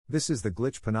This is the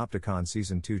Glitch Panopticon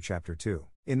Season 2 Chapter 2.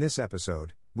 In this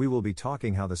episode, we will be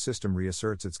talking how the system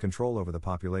reasserts its control over the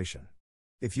population.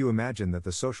 If you imagine that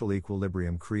the social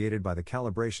equilibrium created by the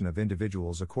calibration of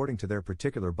individuals according to their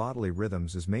particular bodily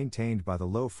rhythms is maintained by the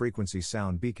low-frequency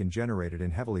sound beacon generated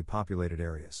in heavily populated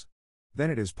areas, then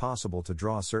it is possible to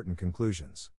draw certain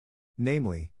conclusions.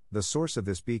 Namely, the source of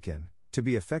this beacon, to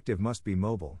be effective, must be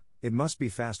mobile, it must be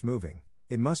fast-moving,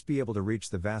 it must be able to reach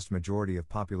the vast majority of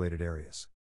populated areas.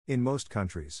 In most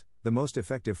countries, the most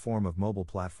effective form of mobile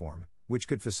platform, which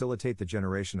could facilitate the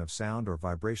generation of sound or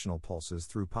vibrational pulses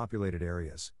through populated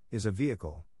areas, is a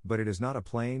vehicle, but it is not a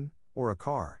plane, or a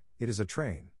car, it is a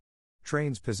train.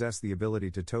 Trains possess the ability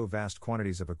to tow vast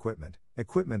quantities of equipment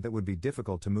that would be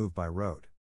difficult to move by road.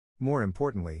 More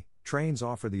importantly, trains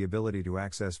offer the ability to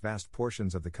access vast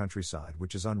portions of the countryside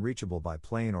which is unreachable by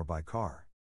plane or by car.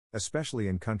 Especially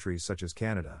in countries such as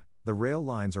Canada, the rail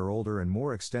lines are older and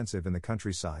more extensive in the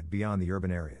countryside beyond the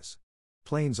urban areas.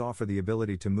 Planes offer the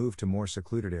ability to move to more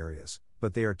secluded areas,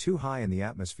 but they are too high in the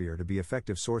atmosphere to be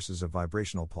effective sources of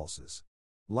vibrational pulses.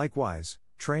 Likewise,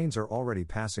 trains are already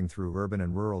passing through urban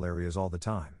and rural areas all the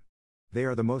time. They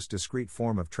are the most discreet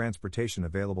form of transportation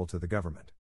available to the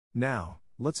government. Now,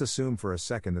 let's assume for a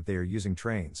second that they are using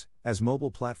trains as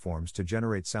mobile platforms to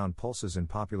generate sound pulses in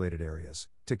populated areas,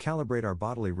 to calibrate our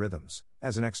bodily rhythms,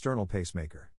 as an external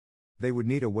pacemaker. They would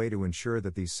need a way to ensure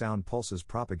that these sound pulses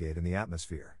propagate in the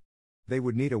atmosphere. They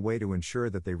would need a way to ensure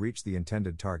that they reach the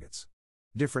intended targets.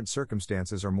 Different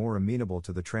circumstances are more amenable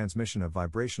to the transmission of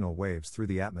vibrational waves through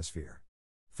the atmosphere.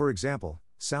 For example,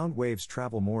 sound waves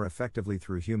travel more effectively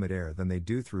through humid air than they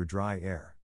do through dry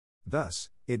air.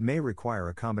 Thus, it may require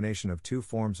a combination of two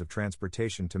forms of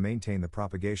transportation to maintain the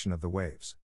propagation of the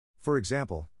waves. For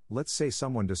example, let's say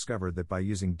someone discovered that by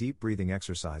using deep breathing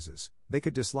exercises, they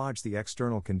could dislodge the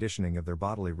external conditioning of their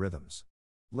bodily rhythms.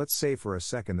 Let's say for a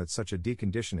second that such a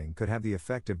deconditioning could have the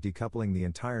effect of decoupling the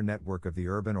entire network of the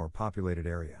urban or populated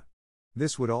area.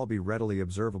 This would all be readily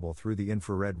observable through the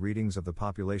infrared readings of the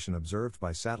population observed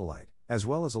by satellite, as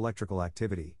well as electrical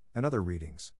activity, and other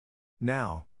readings.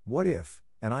 Now, what if,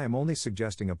 and I am only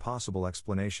suggesting a possible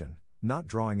explanation, not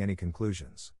drawing any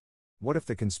conclusions. What if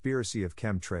the conspiracy of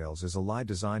chemtrails is a lie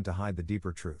designed to hide the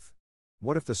deeper truth?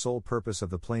 What if the sole purpose of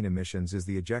the plane emissions is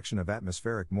the ejection of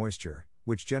atmospheric moisture,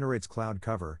 which generates cloud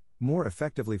cover, more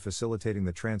effectively facilitating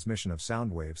the transmission of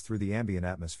sound waves through the ambient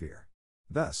atmosphere?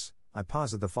 Thus, I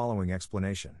posit the following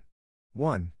explanation.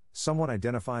 1. Someone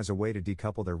identifies a way to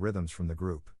decouple their rhythms from the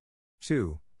group.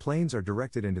 2. Planes are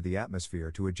directed into the atmosphere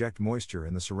to eject moisture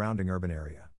in the surrounding urban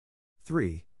area.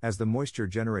 3. As the moisture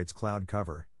generates cloud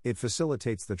cover, it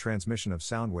facilitates the transmission of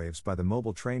sound waves by the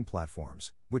mobile train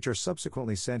platforms, which are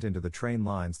subsequently sent into the train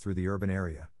lines through the urban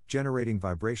area, generating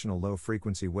vibrational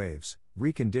low-frequency waves,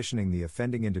 reconditioning the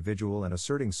offending individual and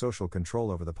asserting social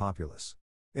control over the populace.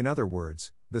 In other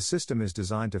words, the system is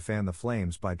designed to fan the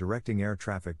flames by directing air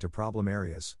traffic to problem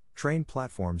areas, train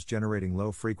platforms generating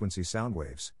low-frequency sound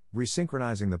waves,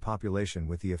 resynchronizing the population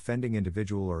with the offending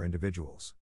individual or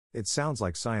individuals. It sounds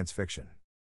like science fiction.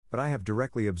 But I have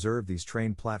directly observed these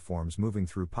train platforms moving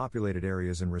through populated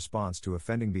areas in response to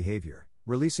offending behavior,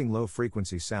 releasing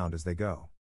low-frequency sound as they go.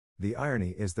 The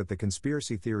irony is that the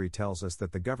conspiracy theory tells us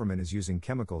that the government is using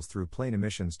chemicals through plane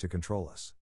emissions to control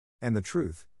us. And the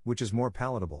truth, which is more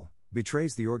palatable,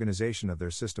 betrays the organization of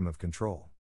their system of control.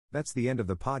 That's the end of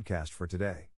the podcast for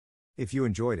today. If you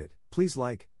enjoyed it, please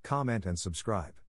like, comment and subscribe.